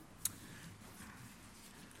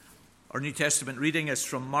Our New Testament reading is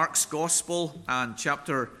from Mark's Gospel and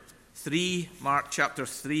chapter 3, Mark chapter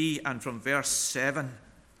 3 and from verse 7.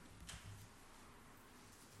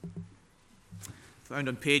 Found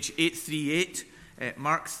on page 838,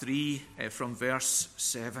 Mark 3 from verse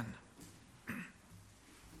 7.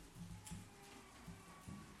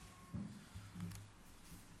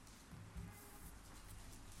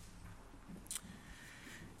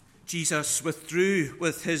 Jesus withdrew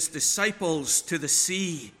with his disciples to the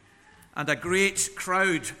sea, and a great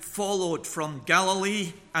crowd followed from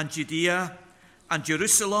Galilee and Judea and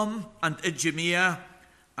Jerusalem and Idumea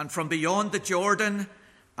and from beyond the Jordan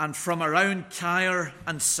and from around Tyre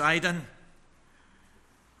and Sidon.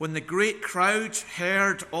 When the great crowd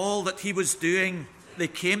heard all that he was doing, they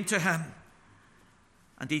came to him,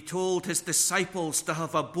 and he told his disciples to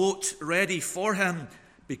have a boat ready for him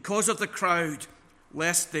because of the crowd,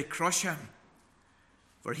 lest they crush him.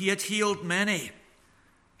 For he had healed many,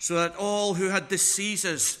 so that all who had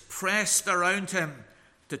diseases pressed around him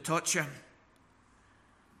to touch him.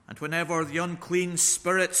 And whenever the unclean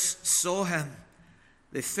spirits saw him,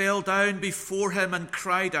 they fell down before him and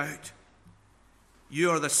cried out, "You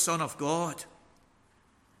are the Son of God."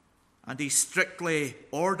 And he strictly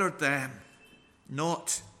ordered them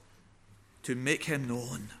not to make him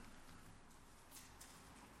known.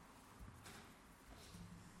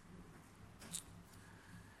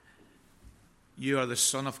 You are the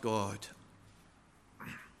Son of God.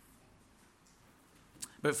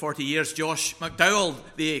 About 40 years, Josh McDowell,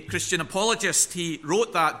 the Christian apologist, he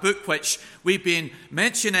wrote that book which we've been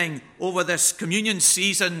mentioning over this communion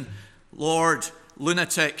season, Lord,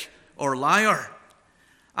 Lunatic or Liar.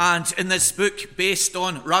 And in this book, based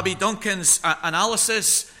on Rabbi Duncan's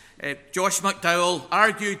analysis, Josh McDowell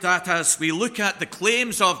argued that as we look at the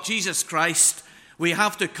claims of Jesus Christ, we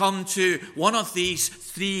have to come to one of these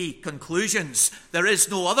three conclusions. There is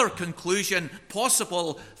no other conclusion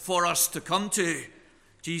possible for us to come to.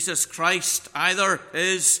 Jesus Christ either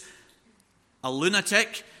is a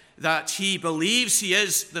lunatic, that he believes he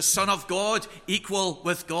is the Son of God, equal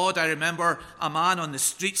with God. I remember a man on the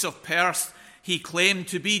streets of Perth, he claimed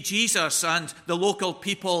to be Jesus, and the local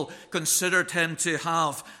people considered him to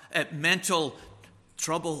have mental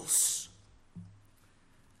troubles.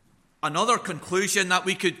 Another conclusion that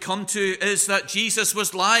we could come to is that Jesus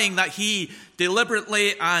was lying, that he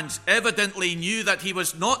deliberately and evidently knew that he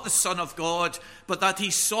was not the Son of God, but that he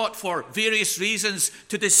sought for various reasons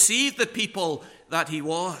to deceive the people that he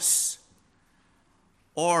was.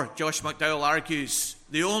 Or, Josh McDowell argues,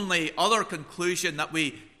 the only other conclusion that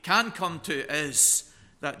we can come to is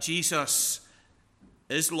that Jesus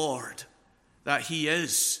is Lord, that he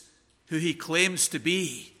is who he claims to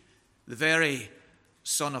be, the very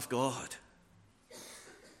Son of God.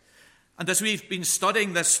 And as we've been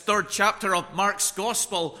studying this third chapter of Mark's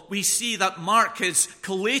Gospel, we see that Mark is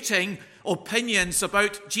collating opinions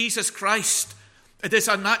about Jesus Christ. It is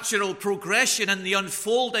a natural progression in the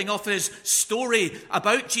unfolding of his story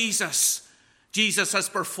about Jesus. Jesus has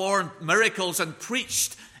performed miracles and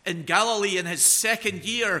preached in Galilee in his second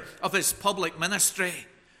year of his public ministry.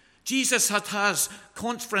 Jesus has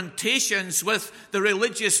confrontations with the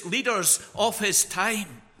religious leaders of his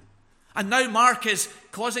time. And now Mark is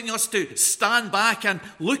causing us to stand back and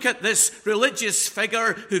look at this religious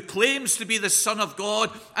figure who claims to be the Son of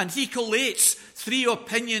God, and he collates three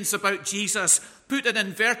opinions about Jesus, put in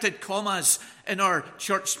inverted commas in our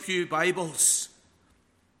church pew Bibles.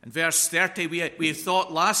 In verse 30, we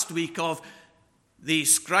thought last week of the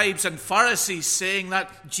scribes and Pharisees saying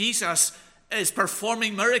that Jesus is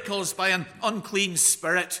performing miracles by an unclean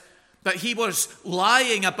spirit, that he was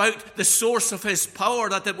lying about the source of his power,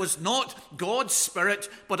 that it was not God's spirit,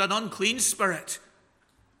 but an unclean spirit.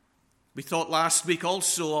 We thought last week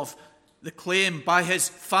also of the claim by his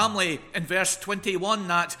family in verse 21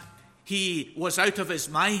 that he was out of his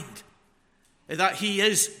mind, that he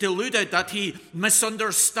is deluded, that he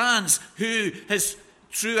misunderstands who his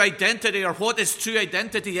true identity or what his true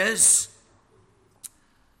identity is.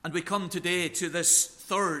 And we come today to this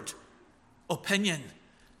third opinion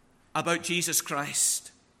about Jesus Christ.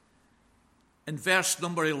 In verse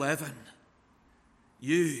number 11,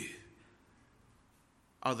 you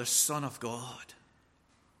are the Son of God.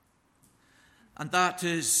 And that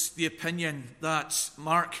is the opinion that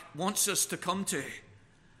Mark wants us to come to,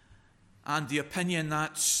 and the opinion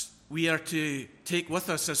that we are to take with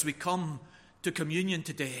us as we come to communion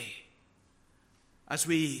today, as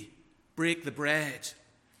we break the bread,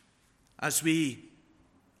 as we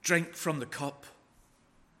drink from the cup.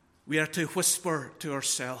 We are to whisper to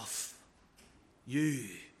ourselves, you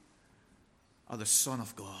are the Son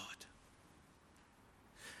of God.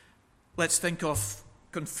 Let's think of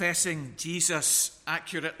confessing Jesus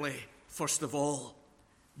accurately, first of all.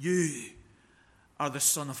 You are the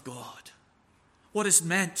Son of God. What is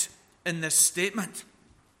meant in this statement?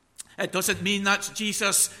 It doesn't mean that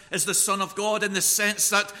Jesus is the Son of God in the sense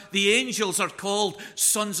that the angels are called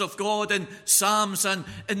sons of God in Psalms and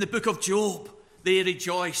in the book of Job. They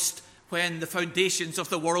rejoiced when the foundations of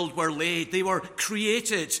the world were laid. They were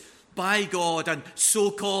created by God and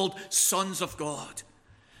so-called sons of God.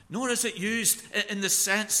 Nor is it used in the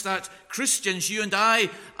sense that Christians, you and I,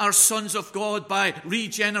 are sons of God by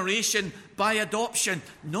regeneration, by adoption.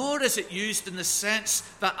 Nor is it used in the sense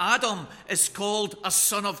that Adam is called a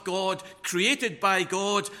son of God, created by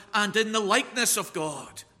God and in the likeness of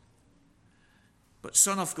God. But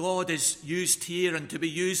Son of God is used here and to be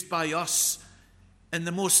used by us in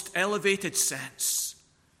the most elevated sense,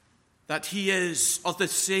 that he is of the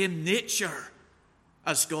same nature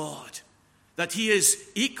as God, that he is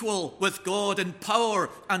equal with God in power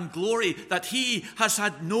and glory, that he has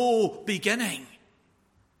had no beginning.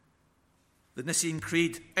 The Nicene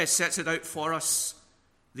Creed sets it out for us: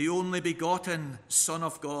 the only begotten Son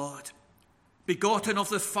of God, begotten of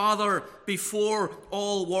the Father before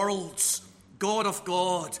all worlds, God of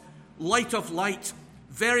God, light of light,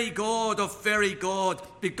 very God of very God,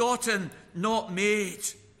 begotten, not made,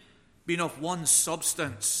 being of one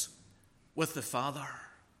substance with the Father.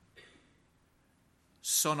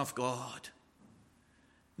 Son of God.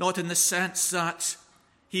 Not in the sense that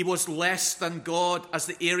he was less than God, as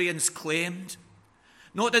the Arians claimed.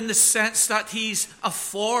 Not in the sense that he's a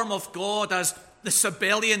form of God, as the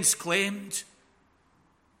Sabellians claimed.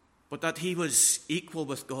 But that he was equal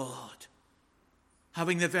with God,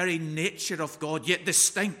 having the very nature of God, yet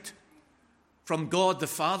distinct from God the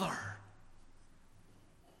Father.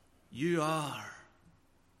 You are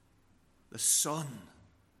the Son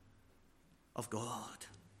of God.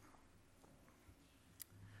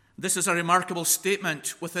 This is a remarkable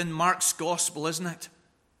statement within Mark's gospel, isn't it?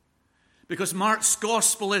 Because Mark's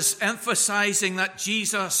gospel is emphasizing that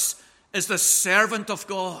Jesus is the servant of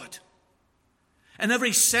God. And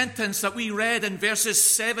every sentence that we read in verses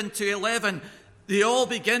 7 to 11, they all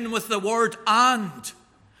begin with the word "and."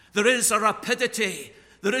 There is a rapidity,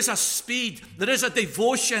 there is a speed, there is a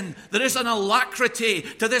devotion, there is an alacrity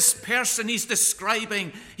to this person he's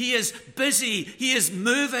describing. He is busy, he is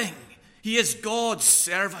moving, he is God's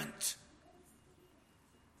servant.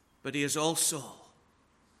 But he is also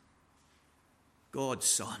God's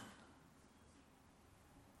Son.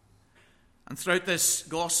 And throughout this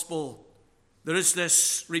gospel, there is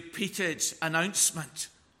this repeated announcement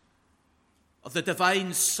of the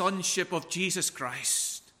divine sonship of Jesus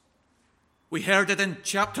Christ. We heard it in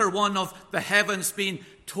chapter 1 of the heavens being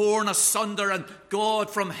torn asunder and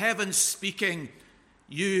God from heaven speaking,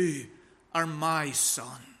 "You are my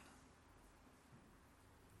Son."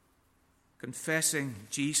 Confessing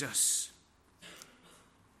Jesus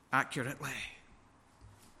accurately.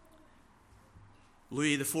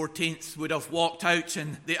 Louis XIV would have walked out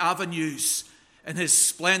in the avenues in his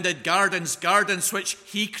splendid gardens which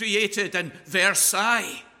he created in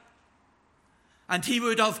Versailles. And he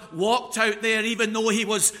would have walked out there even though he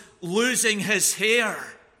was losing his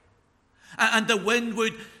hair. And the wind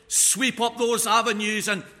would sweep up those avenues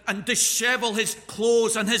and dishevel his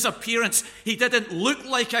clothes and his appearance. He didn't look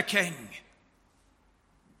like a king.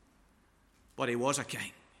 But he was a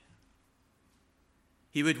king.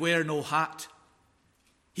 He would wear no hat.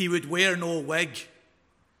 He would wear no wig.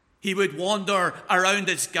 He would wander around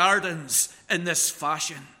his gardens in this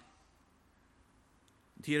fashion.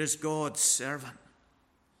 And here is God's servant,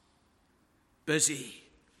 busy,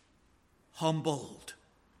 humbled,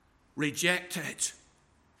 rejected,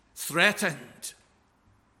 threatened.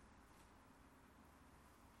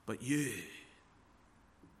 But you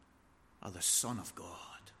are the Son of God.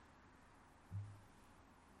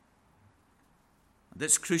 And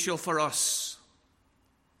it's crucial for us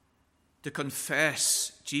to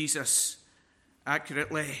confess Jesus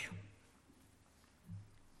accurately.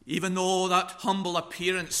 Even though that humble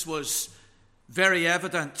appearance was very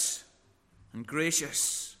evident and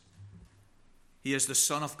gracious, he is the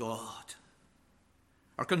Son of God.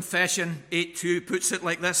 Our confession 8:2 puts it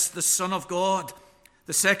like this: the Son of God,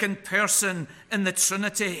 the second person in the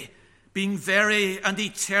Trinity, being very and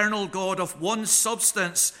eternal God, of one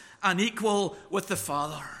substance and equal with the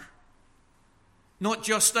Father. Not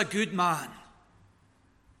just a good man,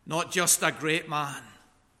 not just a great man,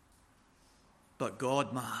 but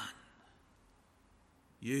God-man.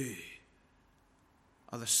 You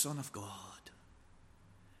are the Son of God.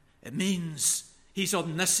 It means he's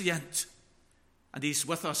omniscient and he's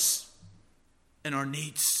with us in our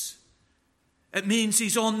needs. It means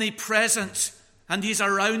he's omnipresent and he's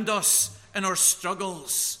around us in our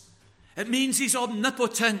struggles. It means he's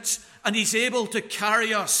omnipotent and he's able to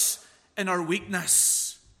carry us in our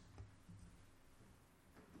weakness.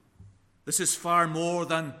 This is far more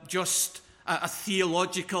than just a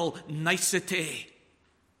theological nicety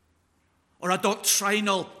or a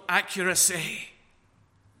doctrinal accuracy.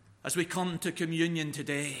 As we come to communion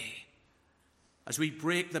today, as we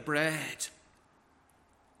break the bread,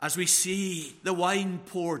 as we see the wine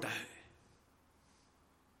poured out,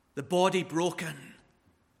 the body broken,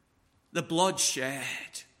 the blood shed,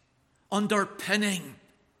 underpinning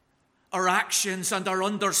our actions and our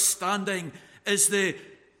understanding is the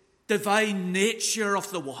divine nature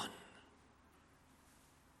of the one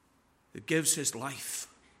who gives his life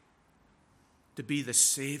to be the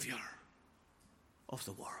Savior of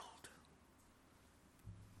the world.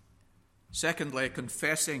 Secondly,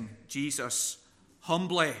 confessing Jesus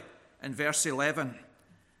humbly in verse 11,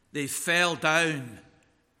 they fell down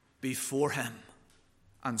before him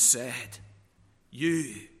and said,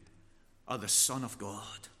 "You are the Son of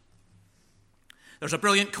God." There's a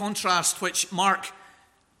brilliant contrast which Mark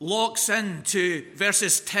locks into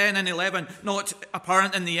verses 10 and 11, not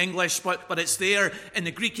apparent in the English, but it's there in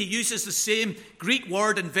the Greek. He uses the same Greek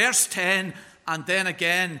word in verse 10 and then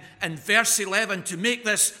again in verse 11 to make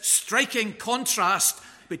this striking contrast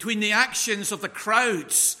between the actions of the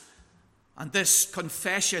crowds and this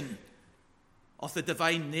confession of the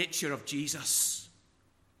divine nature of Jesus.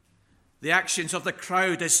 The actions of the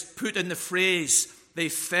crowd is put in the phrase, "they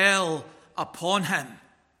fell upon him."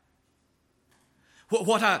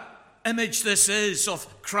 What an image this is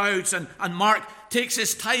of crowds, and Mark takes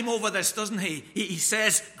his time over this, doesn't he? He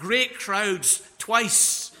says great crowds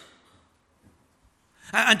twice.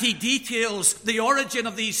 And he details the origin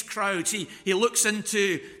of these crowds. He looks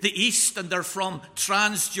into the east, and they're from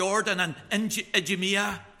Transjordan and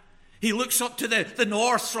Idumea. He looks up to the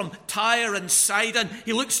north from Tyre and Sidon.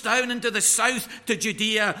 He looks down into the south to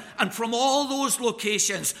Judea. And from all those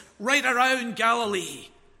locations, right around Galilee,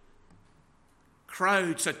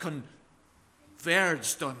 crowds had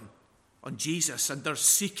converged on Jesus, and they're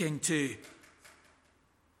seeking to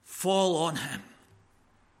fall on him.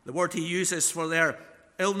 The word he uses for their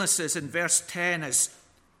illnesses in verse 10 is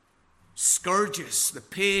scourges, the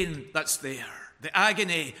pain that's there. The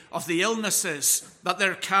agony of the illnesses that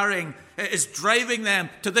they're carrying is driving them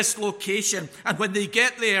to this location. And when they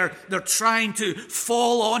get there, they're trying to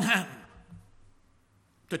fall on him,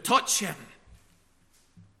 to touch him.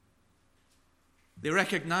 They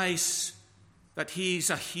recognize that he's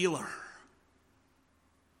a healer,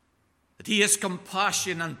 that he has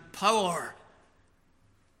compassion and power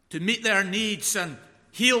to meet their needs and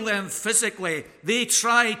heal them physically. They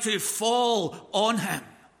try to fall on him.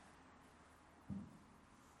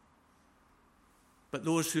 But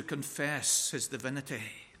those who confess his divinity,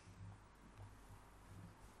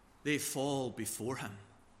 they fall before him.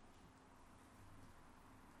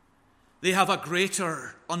 They have a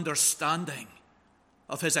greater understanding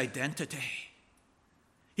of his identity.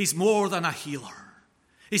 He's more than a healer.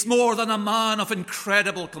 He's more than a man of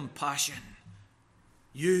incredible compassion.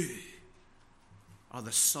 You are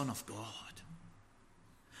the Son of God.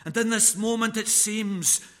 And in this moment, it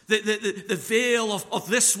seems that the veil of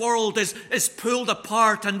this world is pulled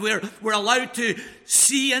apart, and we're allowed to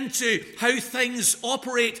see into how things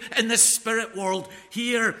operate in the spirit world.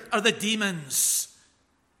 Here are the demons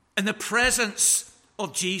in the presence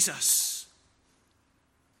of Jesus,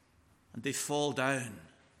 and they fall down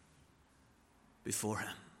before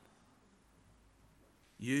him.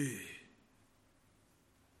 You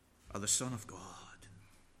are the Son of God.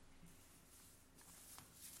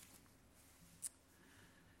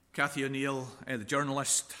 Cathy O'Neill, the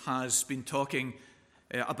journalist, has been talking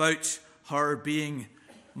about her being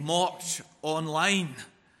mocked online,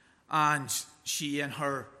 and she in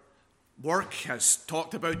her work has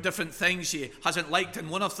talked about different things she hasn't liked, and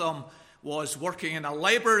one of them was working in a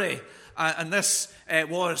library, and this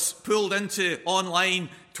was pulled into online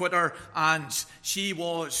Twitter, and she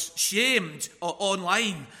was shamed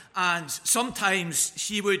online, and sometimes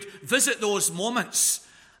she would visit those moments,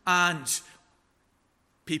 and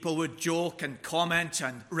people would joke and comment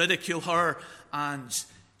and ridicule her, and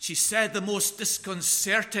she said the most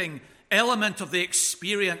disconcerting element of the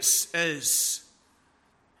experience is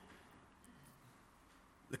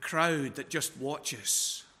the crowd that just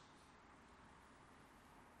watches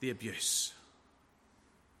the abuse.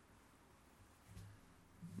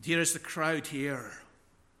 And here is the crowd here,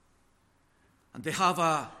 and they have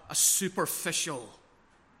a superficial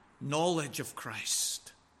knowledge of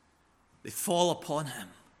Christ. They fall upon him.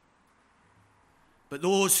 But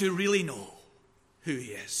those who really know who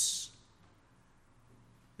he is,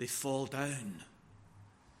 they fall down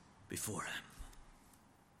before him.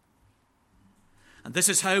 And this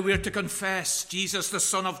is how we're to confess Jesus, the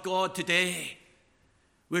Son of God, today.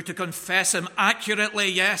 We're to confess him accurately,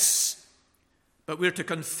 yes, but we're to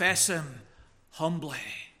confess him humbly.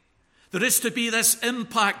 There is to be this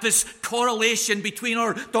impact, this correlation between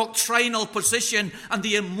our doctrinal position and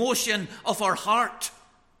the emotion of our heart.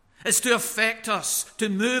 It's to affect us, to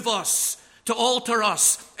move us, to alter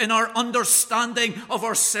us in our understanding of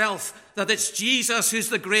ourselves, that it's Jesus who's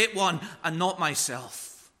the great one and not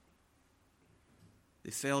myself. They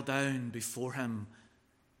fell down before him.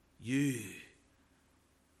 You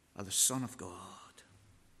are the Son of God.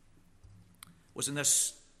 Wasn't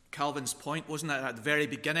this Calvin's point? Wasn't it at the very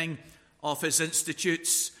beginning of his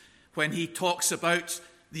Institutes when he talks about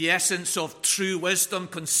the essence of true wisdom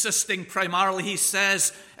consisting primarily, he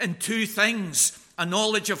says, in two things: a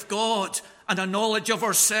knowledge of God and a knowledge of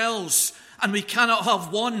ourselves. And we cannot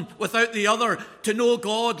have one without the other. To know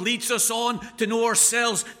God leads us on to know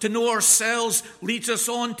ourselves. To know ourselves leads us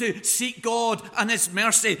on to seek God and his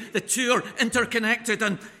mercy. The two are interconnected,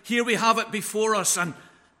 and here we have it before us, and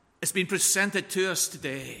it's been presented to us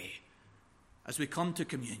today as we come to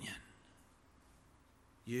communion.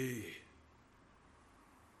 You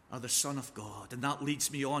are the Son of God. And that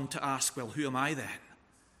leads me on to ask, well, who am I then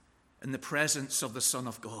in the presence of the Son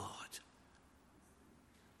of God?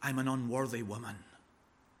 I'm an unworthy woman,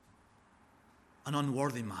 an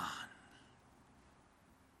unworthy man,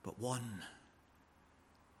 but one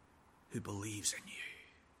who believes in you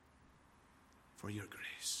for your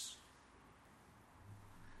grace.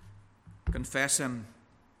 Confess him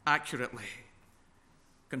accurately.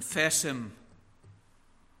 Confess him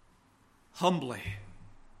humbly.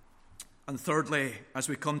 And thirdly, as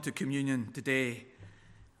we come to communion today,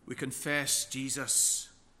 we confess Jesus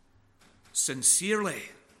sincerely.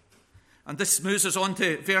 And this moves us on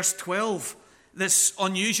to verse 12. This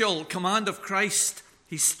unusual command of Christ: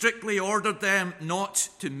 he strictly ordered them not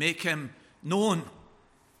to make him known.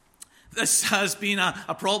 This has been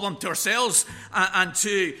a problem to ourselves and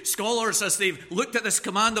to scholars as they've looked at this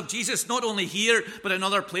command of Jesus, not only here, but in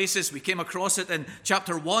other places. We came across it in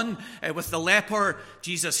chapter 1 with the leper.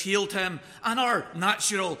 Jesus healed him. And our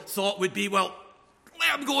natural thought would be, well,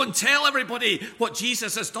 let him go and tell everybody what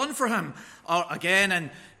Jesus has done for him. Or again,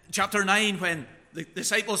 in chapter 9, when the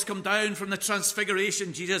disciples come down from the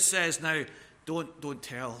transfiguration, Jesus says, now, don't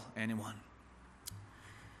tell anyone.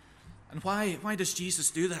 And why does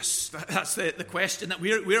Jesus do this? That's the question that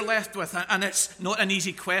we're left with, and it's not an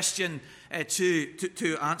easy question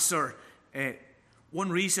to answer. One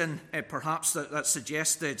reason, perhaps, that's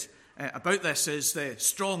suggested about this is the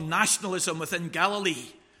strong nationalism within Galilee,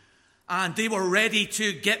 and they were ready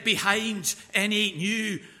to get behind any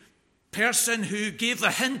new person who gave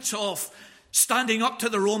the hint of standing up to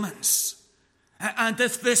the Romans. And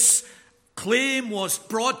if this claim was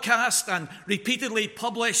broadcast and repeatedly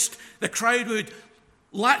published, the crowd would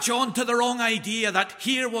latch on to the wrong idea that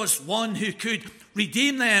here was one who could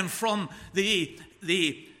redeem them from the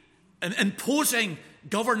imposing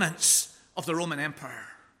governance of the Roman Empire.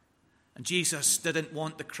 And Jesus didn't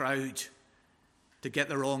want the crowd to get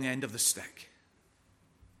the wrong end of the stick.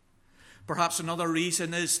 Perhaps another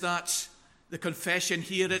reason is that the confession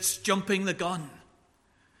here, it's jumping the gun.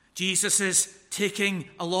 Jesus is taking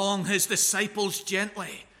along his disciples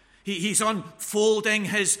gently. He's unfolding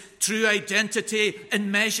his true identity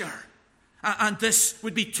in measure. And this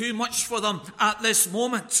would be too much for them at this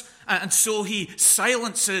moment. And so he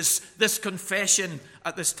silences this confession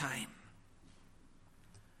at this time.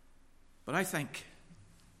 But I think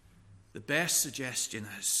the best suggestion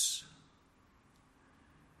is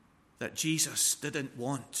that Jesus didn't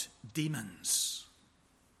want demons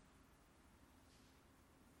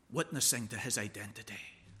witnessing to his identity.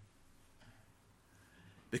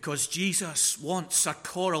 Because Jesus wants a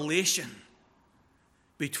correlation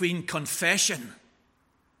between confession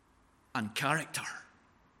and character.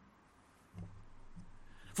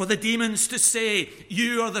 For the demons to say,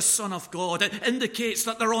 you are the Son of God, it indicates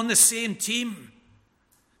that they're on the same team.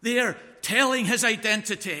 They're telling his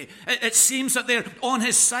identity. It seems that they're on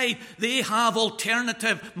his side. They have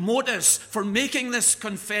alternative motives for making this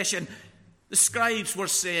confession. The scribes were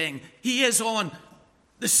saying, he is on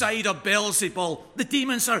the side of Beelzebul. The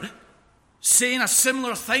demons are saying a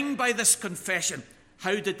similar thing by this confession.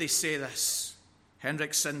 How did they say this?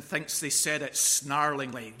 Hendrickson thinks they said it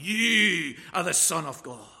snarlingly. You are the Son of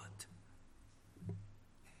God.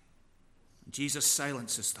 Jesus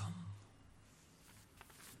silences them.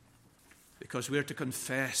 Because we're to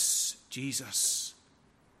confess Jesus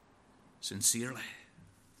sincerely.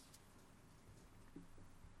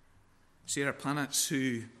 Sarah Planitz,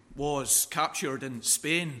 who was captured in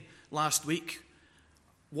Spain last week,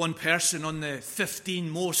 one person on the 15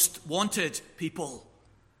 most wanted people,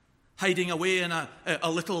 hiding away in a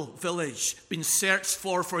little village, been searched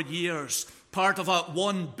for years, part of a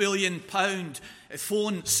 £1 billion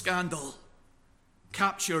phone scandal.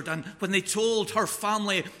 Captured, and when they told her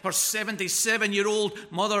family, her 77-year-old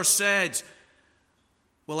mother said,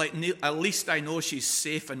 well, at least I know she's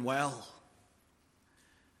safe and well.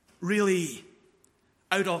 Really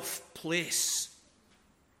out of place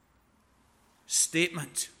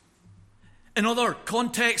statement. In other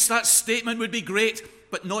contexts, that statement would be great,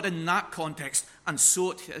 but not in that context, and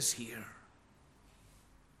so it is here.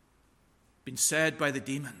 Been said by the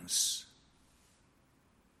demons.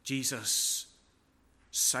 Jesus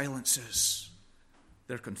silences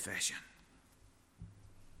their confession.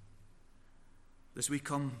 As we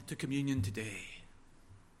come to communion today,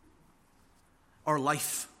 our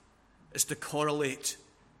life is to correlate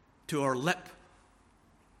to our lip,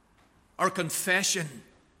 our confession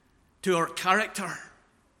to our character.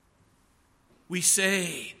 We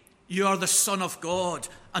say, you are the Son of God,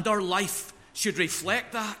 and our life should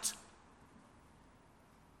reflect that.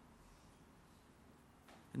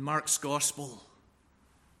 In Mark's Gospel,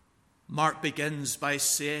 Mark begins by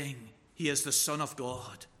saying he is the Son of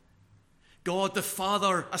God. God the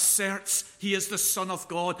Father asserts he is the Son of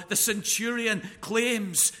God. The centurion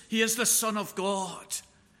claims he is the Son of God.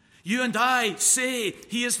 You and I say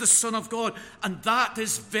he is the Son of God, and that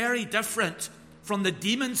is very different from the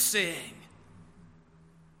demons saying,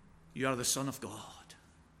 you are the Son of God.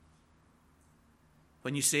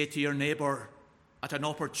 When you say to your neighbor at an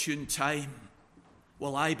opportune time,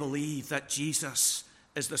 well, I believe that Jesus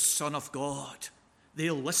is the Son of God,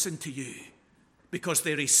 they'll listen to you because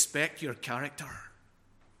they respect your character.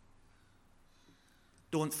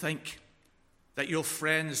 Don't think that your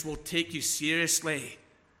friends will take you seriously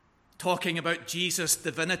talking about Jesus'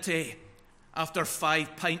 divinity after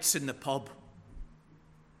 5 pints in the pub.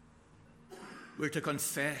 We're to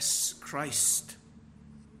confess Christ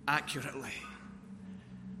accurately.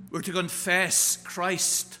 We're to confess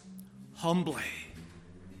Christ humbly.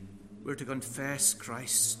 We're to confess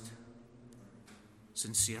Christ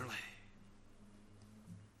sincerely.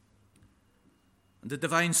 And the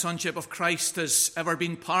divine sonship of Christ has ever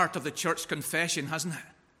been part of the church confession, hasn't it?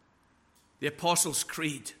 The Apostles'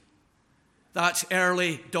 Creed, that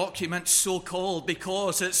early document, so called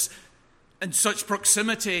because it's in such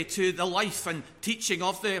proximity to the life and teaching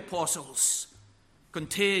of the apostles,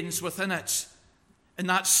 contains within it, in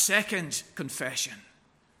that second confession,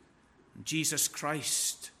 Jesus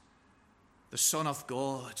Christ, the Son of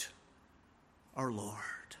God, our Lord.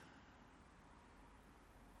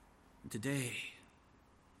 And today,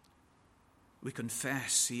 we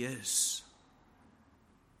confess he is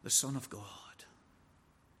the Son of God.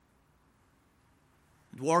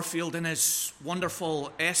 And Warfield, in his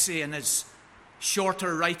wonderful essay, in his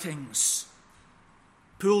shorter writings,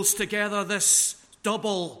 pulls together this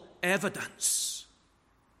double evidence.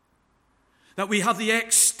 That we have the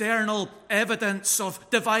external evidence of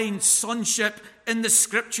divine sonship in the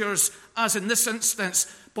Scriptures, as in this instance,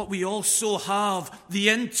 but we also have the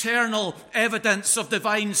internal evidence of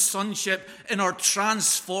divine sonship in our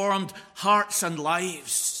transformed hearts and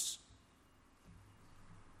lives.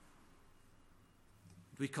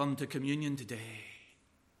 We come to communion today,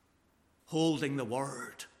 holding the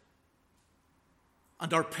Word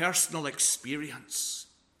and our personal experience,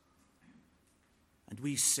 and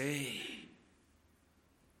we say,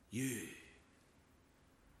 you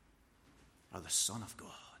are the Son of God.